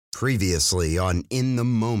Previously on In the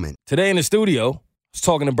Moment. Today in the studio, I was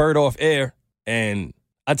talking to Bird off air, and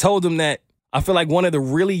I told him that I feel like one of the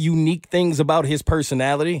really unique things about his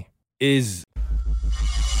personality is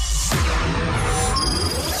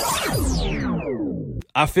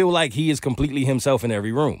I feel like he is completely himself in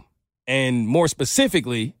every room. And more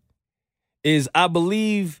specifically is I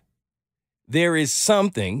believe there is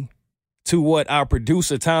something to what our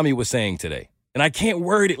producer Tommy was saying today. And I can't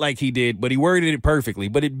word it like he did, but he worded it perfectly.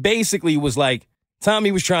 But it basically was like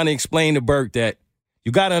Tommy was trying to explain to Bert that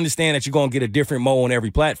you got to understand that you're going to get a different Mo on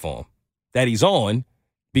every platform that he's on,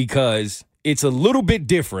 because it's a little bit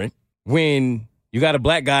different when you got a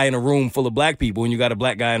black guy in a room full of black people and you got a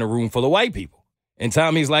black guy in a room full of white people. And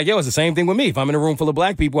Tommy's like, yo, it's the same thing with me. If I'm in a room full of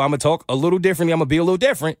black people, I'm going to talk a little differently. I'm going to be a little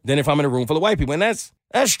different than if I'm in a room full of white people. And that's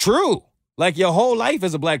true. Like your whole life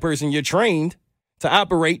as a black person, you're trained to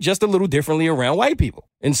operate just a little differently around white people.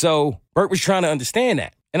 And so Bert was trying to understand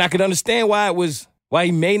that. And I could understand why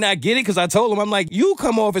he may not get it, because I told him, I'm like, you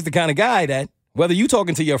come off as the kind of guy that whether you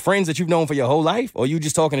talking to your friends that you've known for your whole life or you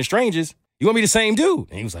just talking to strangers, you're going to be the same dude.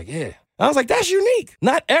 And he was like, yeah. I was like, that's unique.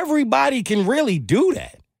 Not everybody can really do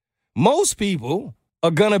that. Most people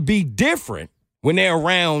are going to be different when they're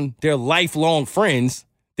around their lifelong friends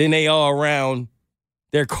than they are around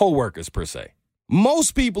their coworkers, per se.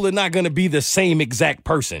 Most people are not going to be the same exact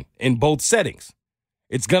person in both settings.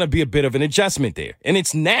 It's going to be a bit of an adjustment there. And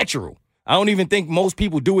it's natural. I don't even think most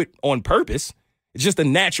people do it on purpose. It's just a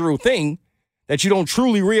natural thing that you don't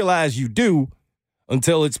truly realize you do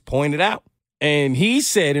until it's pointed out. And he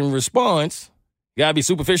said in response, you got to be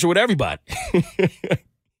superficial with everybody.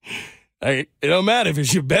 It don't matter if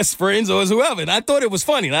it's your best friends or it's whoever. And I thought it was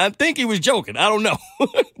funny. And I think he was joking. I don't know.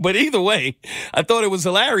 But either way, I thought it was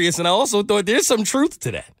hilarious. And I also thought there's some truth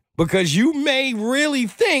to that. Because you may really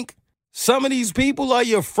think some of these people are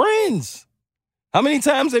your friends. How many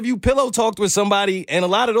times have you pillow talked with somebody and a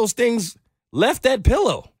lot of those things left that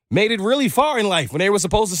pillow? Made it really far in life when they were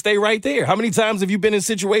supposed to stay right there. How many times have you been in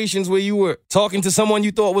situations where you were talking to someone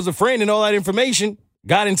you thought was a friend and all that information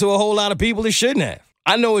got into a whole lot of people it shouldn't have?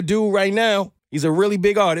 I know a dude right now, he's a really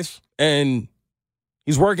big artist, and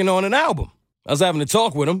he's working on an album. I was having a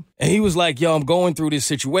talk with him, and he was like, yo, I'm going through this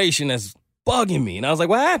situation that's bugging me. And I was like,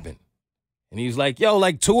 what happened? And he was like, yo,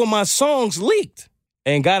 like 2 of my songs leaked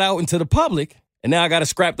and got out into the public, and now I got to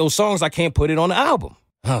scrap those songs. I can't put it on the album.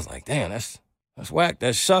 I was like, damn, that's whack.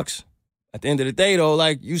 That sucks. At the end of the day, though,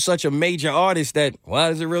 like, you such a major artist that why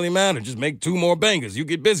does it really matter? Just make 2 more bangers. You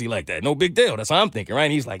get busy like that. No big deal. That's how I'm thinking, right?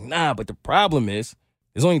 And he's like, nah, but the problem is,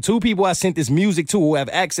 there's only 2 people I sent this music to who have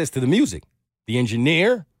access to the music. The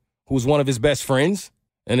engineer, who's one of his best friends,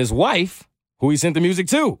 and his wife, who he sent the music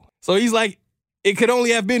to. So he's like, it could only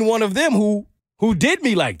have been one of them who did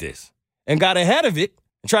me like this and got ahead of it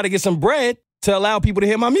and tried to get some bread to allow people to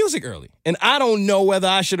hear my music early. And I don't know whether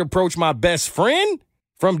I should approach my best friend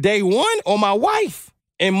from day one or my wife.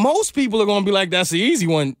 And most people are going to be like, that's the easy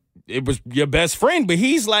one. It was your best friend. But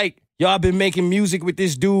he's like, yo, I've been making music with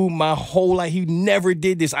this dude my whole life. He never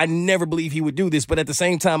did this. I never believed he would do this. But at the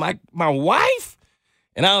same time, my wife?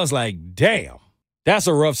 And I was like, damn, that's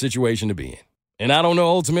a rough situation to be in. And I don't know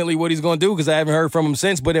ultimately what he's going to do because I haven't heard from him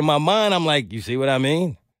since. But in my mind, I'm like, you see what I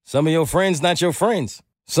mean? Some of your friends, not your friends.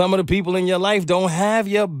 Some of the people in your life don't have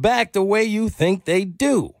your back the way you think they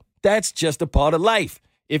do. That's just a part of life.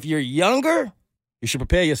 If you're younger, you should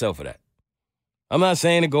prepare yourself for that. I'm not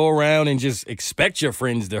saying to go around and just expect your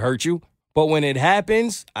friends to hurt you, but when it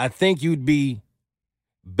happens, I think you'd be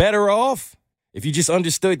better off if you just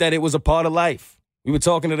understood that it was a part of life. We were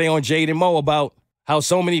talking today on Jade and Mo about how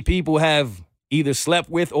so many people have either slept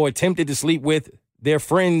with or attempted to sleep with their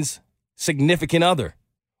friend's significant other,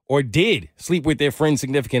 or did sleep with their friend's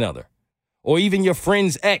significant other, or even your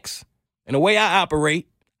friend's ex. And the way I operate,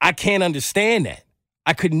 I can't understand that.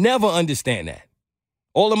 I could never understand that.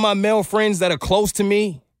 All of my male friends that are close to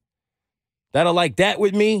me, that are like that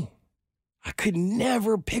with me, I could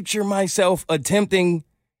never picture myself attempting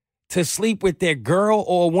to sleep with their girl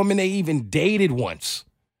or a woman they even dated once.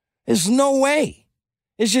 There's no way.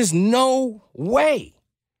 It's just no way.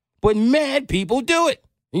 But mad people do it.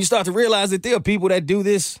 And you start to realize that there are people that do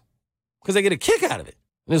this because they get a kick out of it.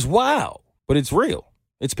 And it's wild, but it's real.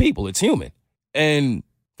 It's people. It's human. And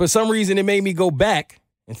for some reason, it made me go back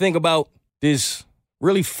and think about this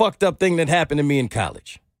really fucked up thing that happened to me in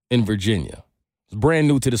college in Virginia. I was brand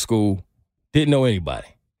new to the school. Didn't know anybody.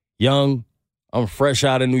 Young. I'm fresh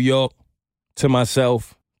out of New York. To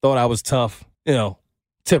myself. Thought I was tough. You know,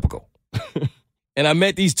 typical. And I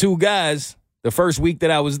met these 2 guys the first week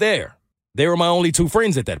that I was there. They were my only 2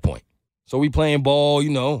 friends at that point. So we playing ball, you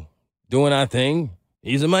know, doing our thing.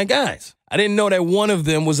 These are my guys. I didn't know that one of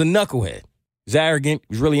them was a knucklehead. He's arrogant,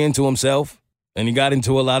 he was really into himself, and he got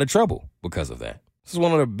into a lot of trouble because of that. This is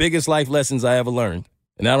one of the biggest life lessons I ever learned,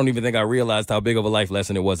 and I don't even think I realized how big of a life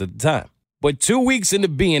lesson it was at the time. But 2 weeks into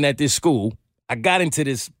being at this school, I got into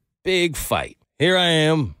this big fight. Here I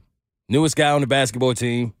am, newest guy on the basketball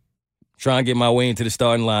team, trying to get my way into the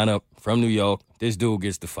starting lineup from New York. This dude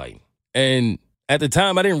gets to fight. And at the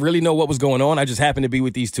time, I didn't really know what was going on. I just happened to be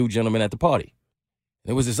with these two gentlemen at the party.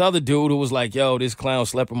 There was this other dude who was like, yo, this clown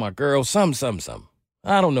slept with my girl, something.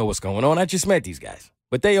 I don't know what's going on. I just met these guys.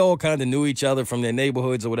 But they all kind of knew each other from their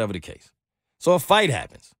neighborhoods or whatever the case. So a fight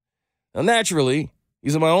happens. Now, naturally,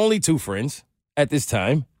 these are my only two friends at this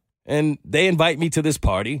time, and they invite me to this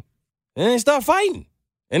party, and they start fighting.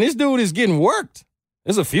 And this dude is getting worked.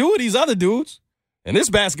 There's a few of these other dudes, and this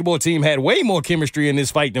basketball team had way more chemistry in this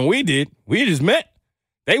fight than we did. We just met.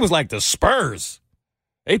 They was like the Spurs.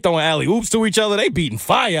 They throwing alley-oops to each other. They beating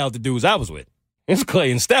fire out the dudes I was with. It's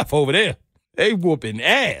Clay and Steph over there. They whooping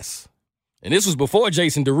ass. And this was before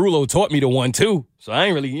Jason Derulo taught me the 1-2. So I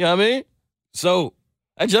ain't really, you know what I mean? So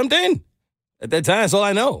I jumped in. At that time, that's all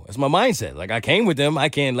I know. That's my mindset. Like, I came with them. I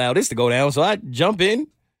can't allow this to go down. So I jump in,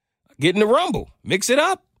 get in the rumble, mix it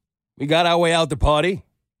up. We got our way out the party.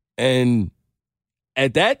 And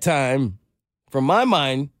at that time, from my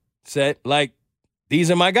mindset, like,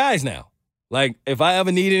 these are my guys now. Like, if I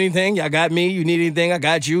ever need anything, y'all got me. You need anything, I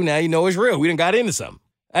got you. Now you know it's real. We done got into something.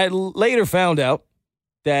 I later found out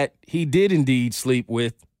that he did indeed sleep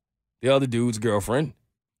with the other dude's girlfriend,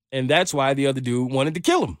 and that's why the other dude wanted to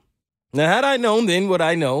kill him. Now, had I known then what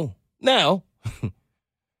I know now,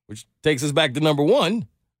 which takes us back to number one,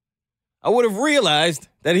 I would have realized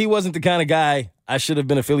that he wasn't the kind of guy I should have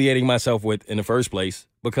been affiliating myself with in the first place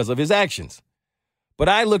because of his actions. But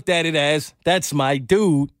I looked at it as, that's my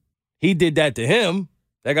dude. He did that to him.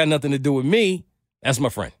 That got nothing to do with me. That's my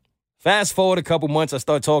friend. Fast forward a couple months, I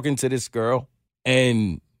start talking to this girl,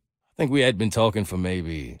 and I think we had been talking for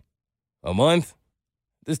maybe a month.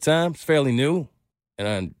 This time, it's fairly new. And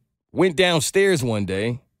I went downstairs one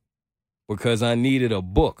day because I needed a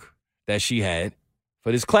book that she had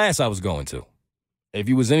for this class I was going to. If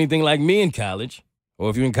you was anything like me in college, or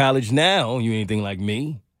if you're in college now, you anything like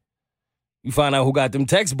me, you find out who got them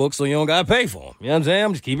textbooks so you don't got to pay for them. You know what I'm saying?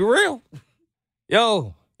 I'm just keep it real.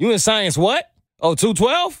 Yo, you in science what? Oh,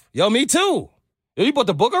 212? Yo, me too. Yo, you bought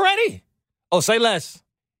the book already? Oh, say less.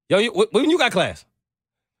 Yo, when you got class?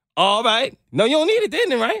 All right. No, you don't need it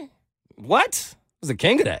then, right? What? I was the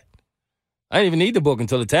king of that. I didn't even need the book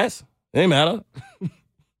until the test. It ain't matter. Yo,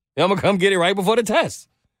 I'm going to come get it right before the test.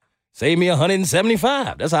 Save me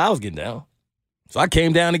 $175. That's how I was getting down. So I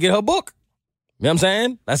came down to get her book. You know what I'm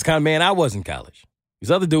saying? That's the kind of man I was in college. These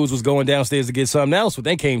other dudes was going downstairs to get something else, but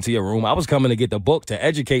they came to your room. I was coming to get the book to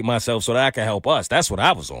educate myself so that I could help us. That's what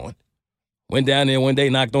I was on. Went down there one day,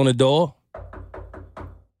 knocked on the door.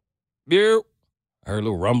 Beer. I heard a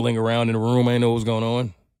little rumbling around in the room. I didn't know what was going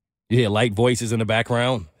on. You hear light voices in the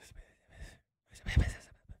background.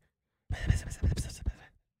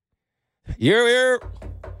 Here.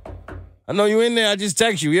 I know you in there. I just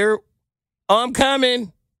text you. Here. Oh, I'm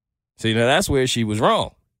coming. See, now that's where she was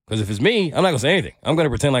wrong. Because if it's me, I'm not going to say anything. I'm going to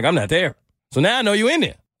pretend like I'm not there. So now I know you in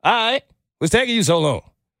there. All right. What's taking you so long?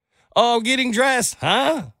 Oh, getting dressed.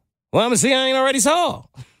 Huh? Well, I'm going to see I ain't already saw.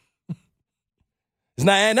 It's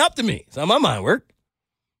not adding up to me. It's how my mind work.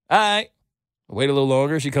 All right. Wait a little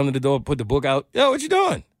longer. She come to the door, put the book out. Yo, what you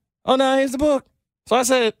doing? Oh, no, here's the book. So I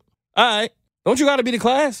said, all right. Don't you got to be to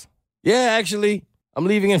class? Yeah, actually, I'm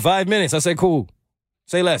leaving in 5 minutes. I said, cool.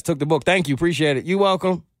 Say less. Took the book. Thank you. Appreciate it. You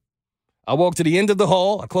welcome. I walked to the end of the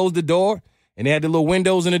hall. I closed the door, and they had the little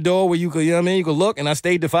windows in the door where you could, you know what I mean? You could look, and I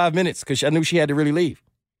stayed to 5 minutes because I knew she had to really leave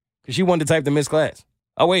because she wanted the type to miss class.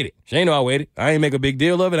 I waited. She ain't know I waited. I ain't make a big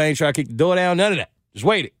deal of it. I ain't try to kick the door down, none of that. Just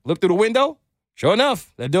waited. Looked through the window. Sure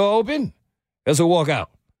enough, that door opened. Guess who walk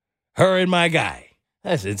out? Her and my guy.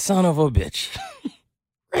 I said, son of a bitch.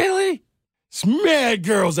 Really? It's mad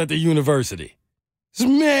girls at the university. It's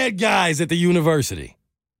mad guys at the university.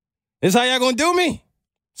 This how y'all gonna do me?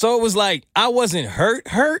 So it was like, I wasn't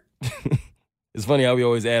hurt. It's funny how we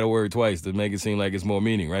always add a word twice to make it seem like it's more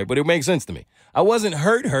meaning, right? But it makes sense to me. I wasn't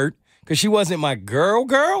hurt because she wasn't my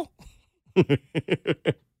girl.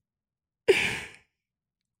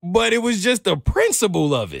 But it was just the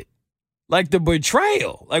principle of it. Like the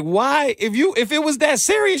betrayal. Like why? If it was that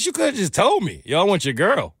serious, you could have just told me, yo, I want your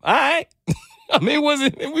girl. All right. I mean,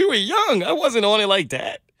 we were young. I wasn't on it like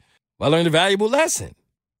that. I learned a valuable lesson.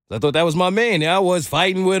 I thought that was my man. I was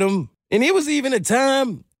fighting with him. And it was even a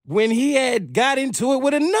time when he had got into it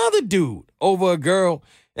with another dude over a girl.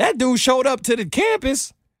 That dude showed up to the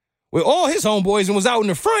campus with all his homeboys and was out in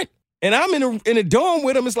the front. And I'm in a dorm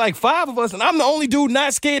with him. It's like 5 of us, and I'm the only dude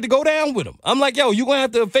not scared to go down with him. I'm like, yo, you're going to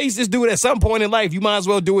have to face this dude at some point in life. You might as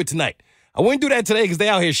well do it tonight. I wouldn't do that today because they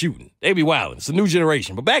out here shooting. They be wilding. It's a new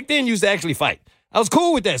generation. But back then, you used to actually fight. I was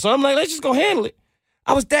cool with that. So I'm like, let's just go handle it.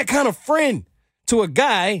 I was that kind of friend to a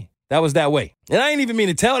guy that was that way. And I ain't even mean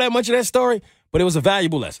to tell that much of that story, but it was a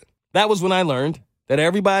valuable lesson. That was when I learned that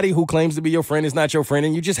everybody who claims to be your friend is not your friend,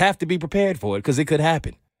 and you just have to be prepared for it because it could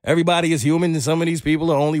happen. Everybody is human, and some of these people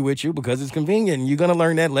are only with you because it's convenient. And you're going to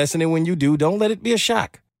learn that lesson, and when you do, don't let it be a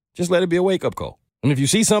shock. Just let it be a wake-up call. And if you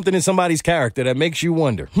see something in somebody's character that makes you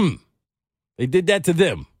wonder, they did that to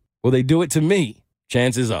them, will they do it to me?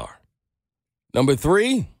 Chances are. Number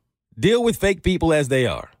 3, deal with fake people as they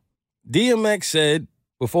are. DMX said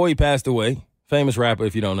before he passed away, famous rapper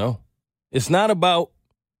if you don't know, it's not about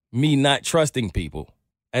me not trusting people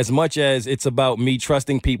as much as it's about me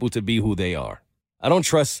trusting people to be who they are. I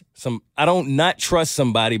don't not trust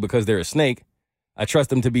somebody because they're a snake. I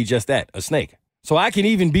trust them to be just that, a snake. So I can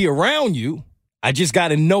even be around you. I just got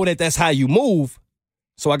to know that that's how you move.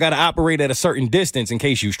 So I got to operate at a certain distance in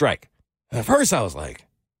case you strike. At first I was like,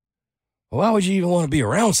 why would you even want to be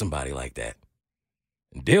around somebody like that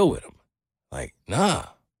and deal with them? Like, nah.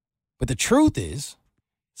 But the truth is,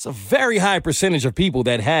 it's a very high percentage of people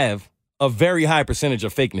that have a very high percentage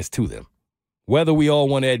of fakeness to them, whether we all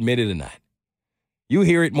want to admit it or not. You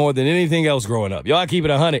hear it more than anything else growing up. Yo, I keep it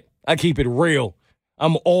 100. I keep it real.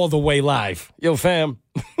 I'm all the way live. Yo, fam.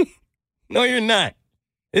 No, you're not.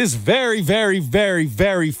 There's very, very, very,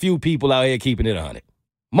 very few people out here keeping it 100.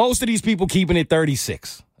 Most of these people keeping it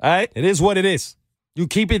 36. All right? It is what it is. You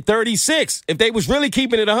keep it 36. If they was really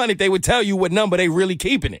keeping it 100, they would tell you what number they really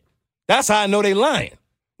keeping it. That's how I know they lying.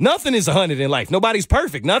 Nothing is 100 in life. Nobody's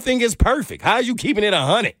perfect. Nothing is perfect. How are you keeping it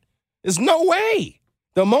 100? There's no way.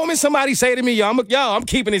 The moment somebody say to me, I'm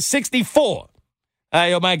keeping it 64.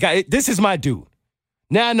 Yo, my guy, this is my dude.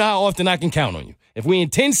 Now I know how often I can count on you. If we in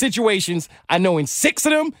 10 situations, I know in 6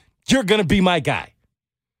 of them, you're going to be my guy.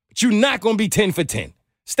 But you're not going to be 10 for 10.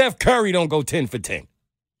 Steph Curry don't go 10 for 10.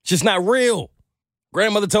 It's just not real.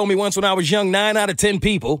 Grandmother told me once when I was young, 9 out of 10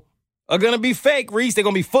 people are going to be fake, Reese. They're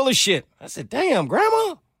going to be full of shit. I said, damn,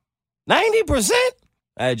 Grandma, 90%?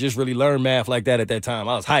 I had just really learned math like that at that time.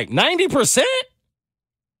 I was hyped. 90%?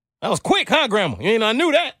 That was quick, huh, Grandma? I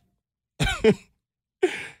knew that.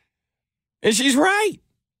 And she's right.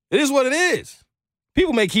 It is what it is.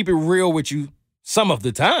 People may keep it real with you some of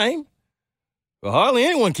the time, but hardly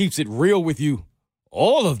anyone keeps it real with you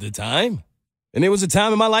all of the time. And there was a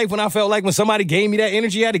time in my life when I felt like when somebody gave me that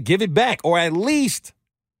energy, I had to give it back, or at least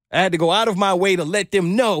I had to go out of my way to let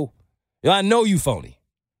them know, I know you phony.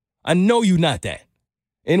 I know you not that.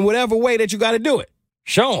 In whatever way that you got to do it,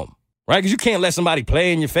 show them. Right? Because you can't let somebody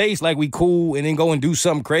play in your face like we cool and then go and do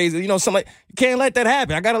something crazy. You can't let that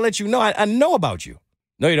happen. I got to let you know. I know about you.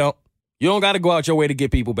 No, you don't. You don't got to go out your way to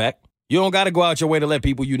get people back. You don't got to go out your way to let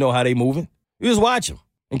people you know how they moving. You just watch them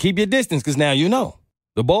and keep your distance because now you know.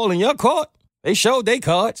 The ball in your court, they showed they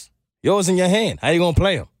cards. Yours in your hand. How you going to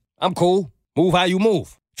play them? I'm cool. Move how you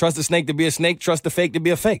move. Trust the snake to be a snake. Trust the fake to be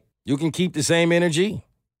a fake. You can keep the same energy.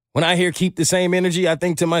 When I hear keep the same energy, I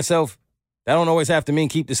think to myself, that don't always have to mean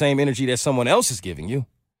keep the same energy that someone else is giving you.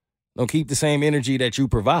 Don't keep the same energy that you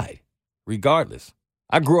provide, regardless.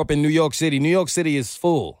 I grew up in New York City. New York City is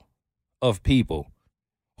full of people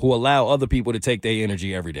who allow other people to take their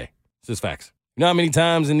energy every day. It's just facts. You know how many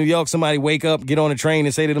times in New York somebody wake up, get on a train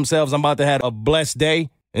and say to themselves, I'm about to have a blessed day,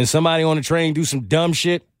 and somebody on the train do some dumb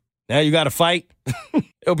shit? Now you got to fight?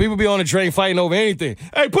 Yo, people be on the train fighting over anything.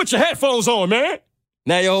 Hey, put your headphones on, man.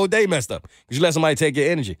 Now your whole day messed up because you let somebody take your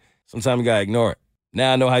energy. Sometimes you got to ignore it.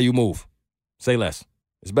 Now I know how you move. Say less.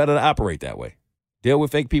 It's better to operate that way. Deal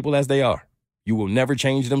with fake people as they are. You will never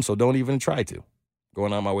change them, so don't even try to.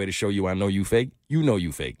 Going on my way to show you I know you fake. You know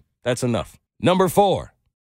you fake. That's enough. Number 4,